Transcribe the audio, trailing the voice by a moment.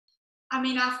I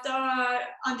mean, after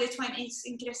under-20s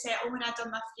in Grosseto, when I'd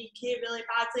done my Reekie really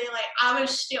badly, like, I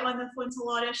was straight on the phone to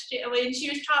Laura straight away, and she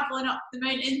was travelling up the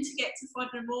mountain to get to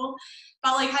Font-Romeu,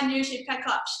 but like, I knew she'd pick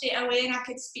up straight away and I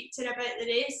could speak to her about the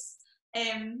race.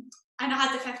 And I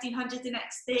had the 1500 the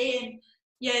next day, and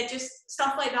yeah, just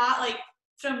stuff like that. Like,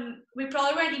 we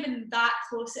probably weren't even that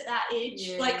close at that age.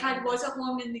 Yeah. Like, I wasn't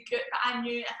long in the group, but I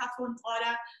knew if I phoned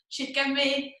Laura, she'd give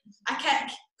me a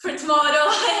kick for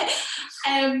tomorrow.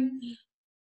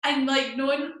 And like,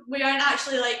 knowing we weren't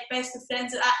actually like best of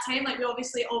friends at that time, like we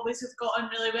obviously always have got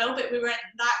on really well, but we weren't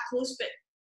that close. But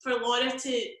for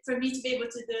me to be able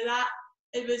to do that,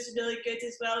 it was really good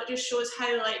as well. It just shows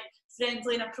how like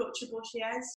friendly and approachable she is.